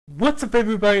What's up,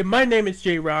 everybody? My name is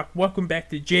J Rock. Welcome back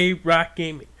to J Rock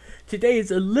Gaming. Today is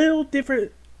a little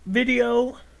different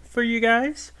video for you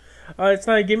guys. It's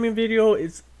not a gaming video,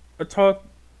 it's a talk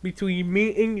between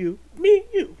me and you.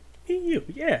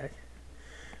 Yeah.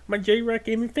 My J Rock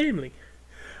Gaming family.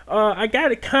 I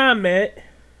got a comment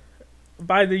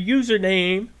by the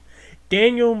username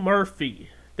Daniel Murphy,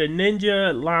 the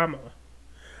Ninja Llama.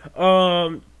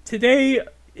 Today,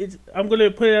 I'm going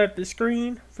to put it at the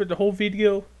screen for the whole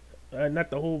video. Not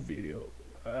the whole video.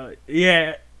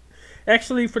 Yeah,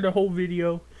 actually for the whole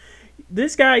video.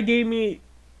 This guy gave me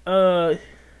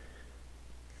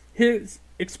his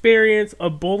experience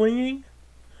of bullying.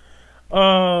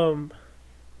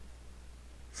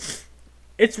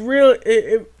 It's real.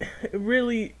 It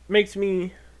really makes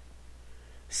me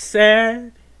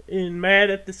sad and mad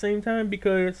at the same time,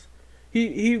 because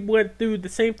he went through the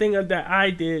same thing that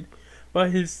I did,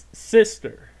 but his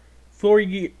sister, 4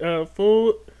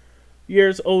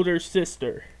 years older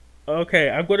sister. Okay,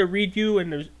 I'm gonna read you,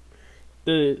 and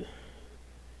the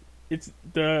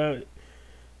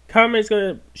comment's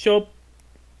gonna show up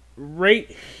right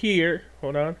here.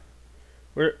 Hold on,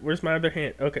 where's my other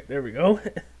hand? Okay, there we go.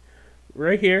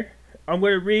 Right here. I'm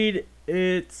gonna read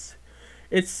it.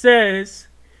 It says,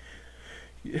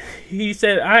 he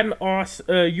said, "I'm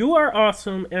awesome. You are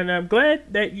awesome, and I'm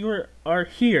glad that you are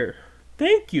here.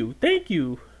 Thank you,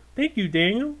 Daniel.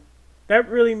 That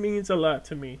really means a lot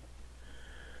to me.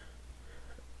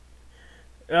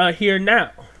 Here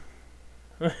now."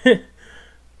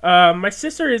 My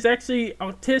sister is actually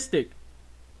autistic.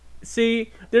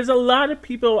 See, there's a lot of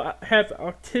people have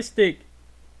autistic.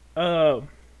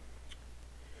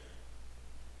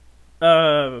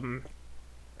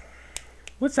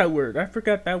 What's that word? I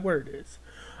forgot that word is.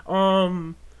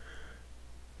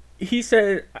 He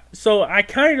said, so I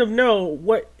kind of know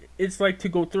what it's like to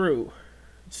go through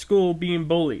school being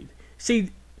bullied. See,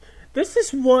 this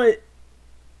is what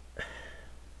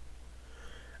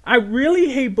I really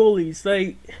hate bullies.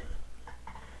 Like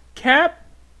Captain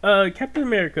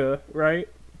America, right?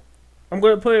 I'm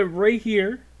gonna put it right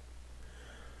here.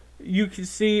 You can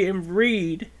see and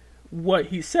read what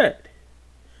he said,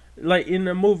 like in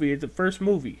the movie, the first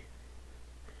movie.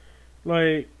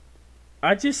 Like,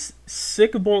 I just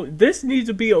sick of bullying. This needs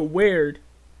to be aware,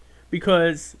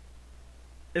 because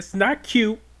it's not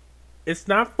cute, it's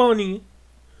not funny,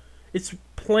 it's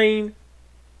plain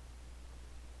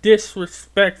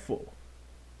disrespectful.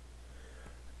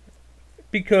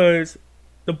 Because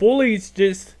the bullies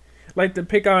just like to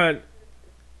pick on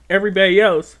everybody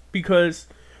else because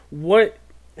what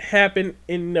happened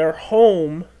in their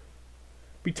home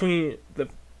between the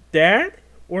dad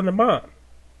or the mom,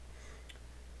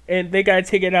 and they gotta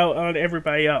take it out on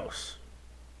everybody else.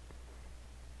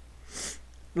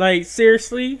 Like,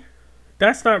 seriously,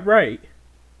 that's not right.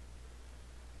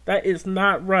 That is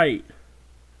not right.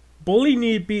 Bullying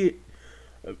need to be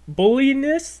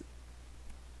bullyingness.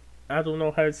 I don't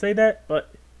know how to say that,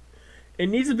 but it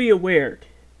needs to be aware.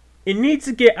 It needs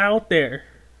to get out there,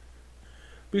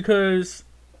 because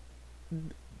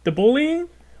the bullying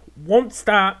won't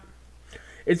stop.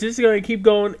 It's just going to keep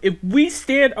going. If we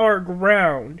stand our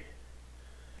ground,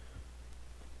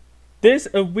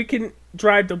 we can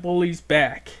drive the bullies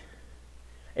back,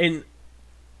 and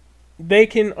they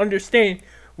can understand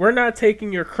we're not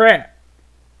taking your crap.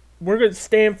 We're gonna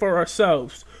stand for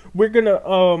ourselves. We're gonna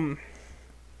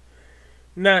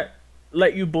not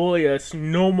let you bully us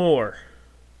no more.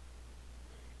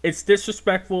 It's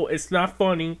disrespectful. It's not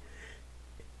funny.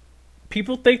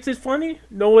 People think it's funny.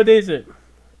 No, it isn't.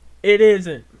 It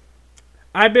isn't.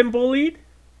 I've been bullied.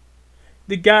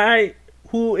 The guy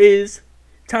who is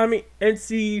Tommy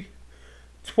NC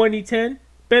 2010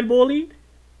 been bullied.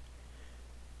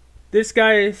 This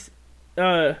guy is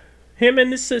him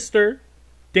and his sister,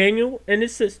 Daniel and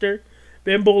his sister,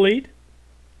 been bullied.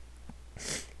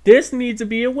 This needs to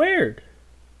be aware.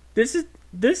 This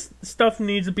stuff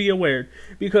needs to be aware,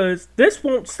 because this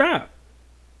won't stop.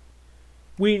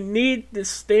 We need to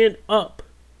stand up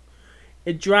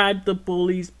and drive the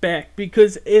bullies back,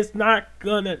 because it's not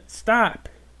gonna stop.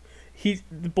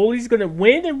 The bully's gonna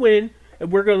win, and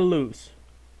we're gonna lose.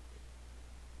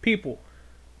 People,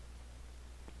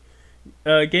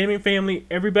 gaming family,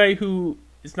 everybody who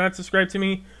is not subscribed to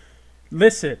me,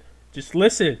 listen. Just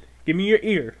listen. Give me your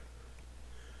ear.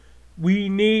 We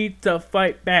need to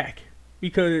fight back,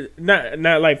 because not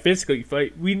like physically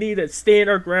fight. We need to stand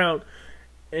our ground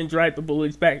and drive the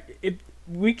bullies back. If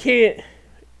we can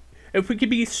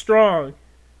be strong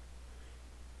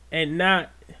and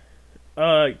not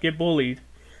get bullied,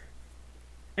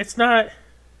 it's not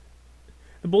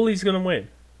the bully's gonna win.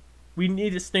 We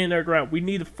need to stand our ground. We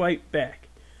need to fight back.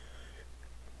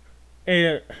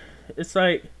 And it's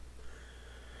like,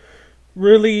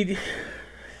 really,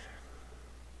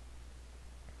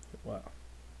 wow.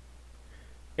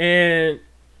 And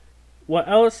what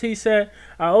else he said?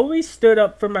 I always stood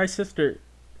up for my sister.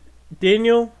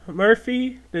 Daniel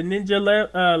Murphy, the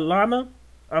Llama,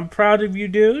 I'm proud of you,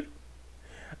 dude.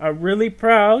 I'm really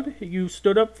proud. You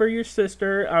stood up for your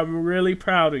sister. I'm really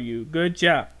proud of you. Good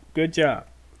job. Good job.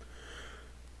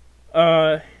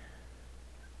 Uh,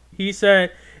 he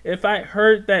said, if I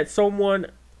heard that someone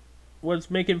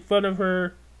was making fun of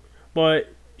her,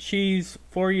 but she's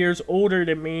 4 years older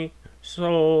than me,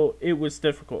 so it was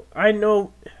difficult. I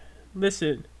know,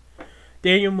 listen,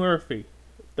 Daniel Murphy,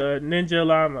 the Ninja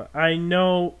Llama, I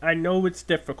know it's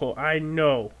difficult. I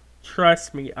know.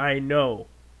 Trust me, I know.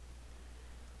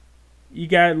 You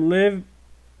gotta live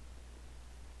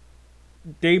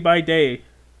day by day.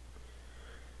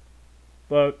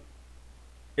 But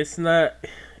it's not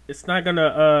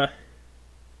gonna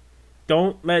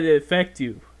don't let it affect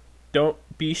you. Don't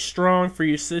be strong for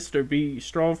your sister, be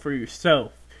strong for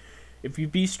yourself. If you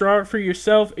be strong for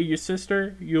yourself and your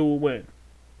sister, you will win.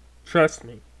 Trust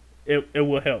me. It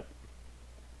will help.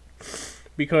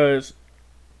 Because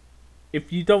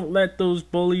if you don't let those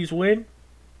bullies win,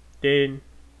 then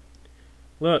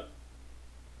look,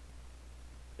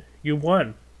 you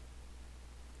won.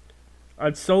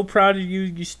 I'm so proud of you.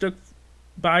 You stuck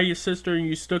by your sister and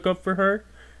you stuck up for her.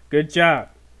 Good job.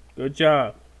 Good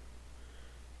job.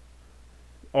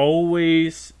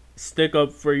 Always stick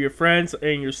up for your friends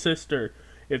and your sister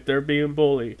if they're being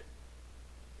bullied.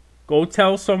 Go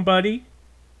tell somebody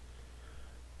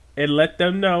and let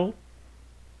them know.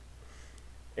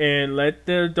 And let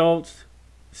the adults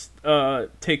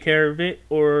take care of it,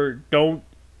 or don't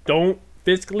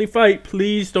physically fight.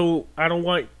 Please don't. I don't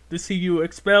want to see you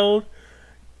expelled.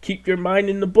 Keep your mind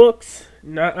in the books,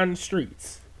 not on the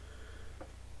streets.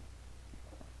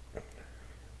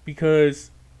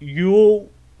 Because you'll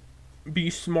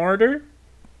be smarter.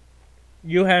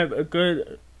 You'll have a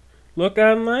good look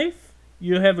on life.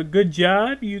 You'll have a good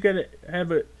job. You gotta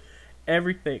have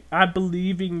everything. I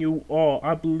believe in you all.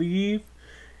 I believe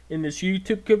in this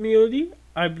YouTube community.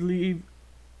 I believe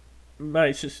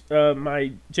my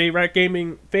J-Rock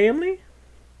Gaming family.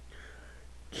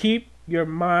 Keep your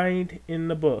mind in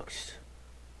the books.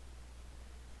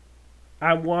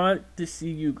 I want to see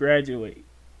you graduate.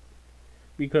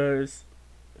 Because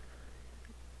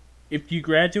if you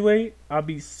graduate, I'll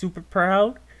be super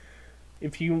proud.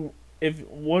 If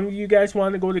one of you guys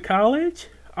want to go to college,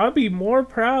 I'll be more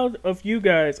proud of you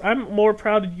guys. I'm more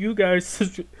proud of you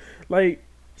guys like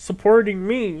supporting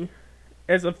me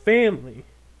as a family.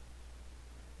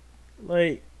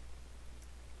 Like,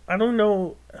 I don't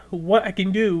know what I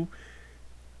can do,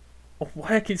 or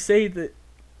what I can say to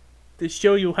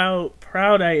show you how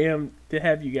proud I am to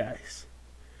have you guys.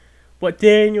 But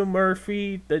Daniel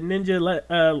Murphy, the Ninja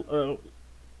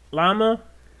Llama,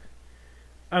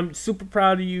 I'm super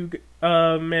proud of you,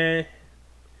 man.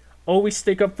 Always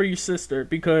stick up for your sister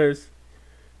because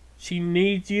she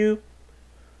needs you.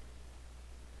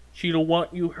 She don't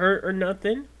want you hurt or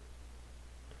nothing.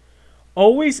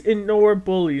 Always ignore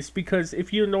bullies because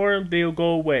if you ignore them, they'll go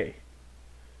away.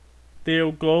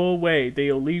 They'll go away.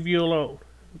 They'll leave you alone.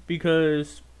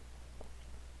 Because,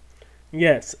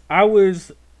 yes,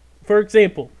 for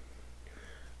example,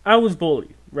 I was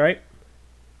bullied, right?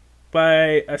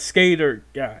 By a skater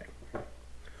guy.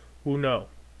 Who knows?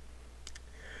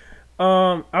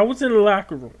 I was in the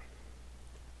locker room,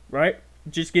 right?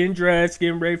 Just getting dressed,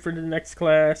 getting ready for the next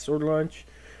class or lunch.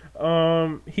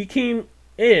 He came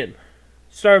in,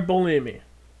 started bullying me.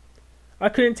 I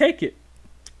couldn't take it.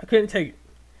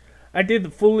 I did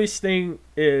the foolish thing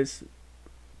is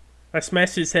I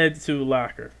smashed his head to the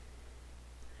locker.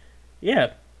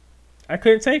 Yeah, I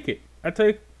couldn't take it. I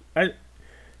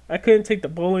couldn't take the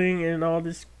bullying and all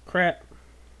this crap.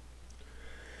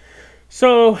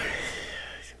 So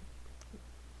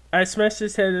I smashed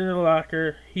his head in the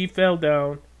locker. He fell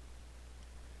down.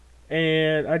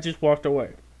 And I just walked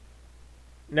away.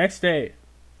 Next day,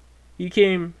 he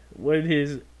came with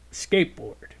his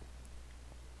skateboard.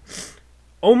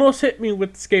 Almost hit me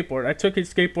with the skateboard. I took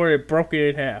his skateboard and broke it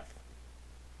in half.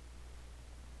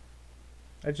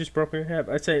 I just broke it in half.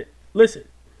 I said, listen,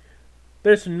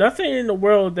 there's nothing in the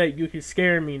world that you can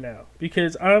scare me now.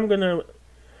 Because I'm gonna,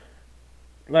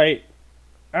 like,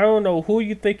 I don't know who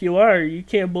you think you are. You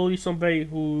can't bully somebody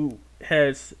who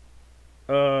has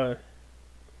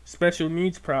special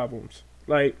needs problems.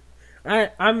 Like,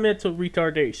 I'm mental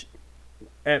retardation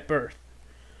at birth.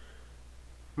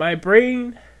 My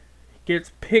brain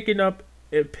gets picking up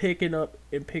and picking up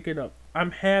and picking up.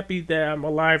 I'm happy that I'm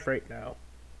alive right now.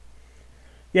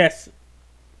 Yes,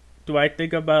 do I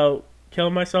think about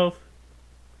killing myself?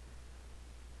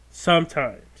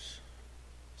 Sometimes.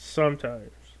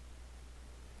 Sometimes.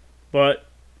 But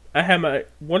I have my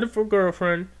wonderful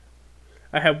girlfriend.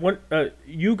 I have one.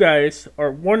 You guys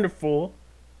are wonderful.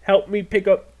 Help me pick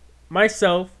up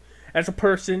myself as a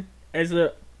person, as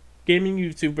a gaming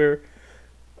YouTuber.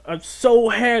 I'm so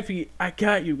happy I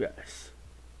got you guys.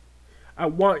 I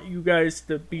want you guys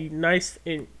to be nice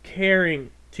and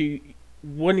caring to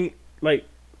one, like,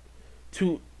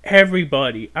 to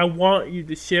everybody. I want you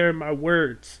to share my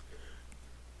words.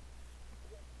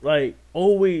 Like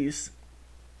always,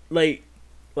 like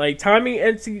Tommy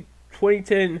NC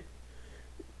 2010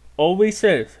 always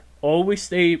says, always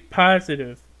stay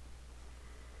positive.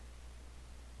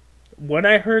 When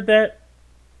I heard that,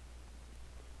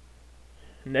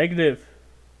 negative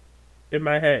in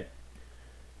my head.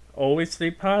 Always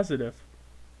stay positive.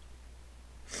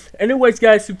 Anyways,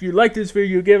 guys, if you like this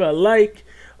video, give it a like.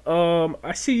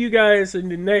 I see you guys in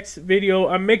the next video.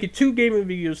 I'm making 2 gaming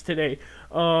videos today.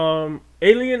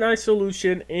 Alien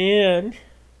Isolation and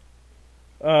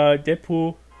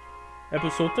Deadpool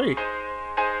episode 3.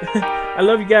 I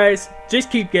love you guys.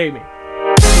 Just keep gaming.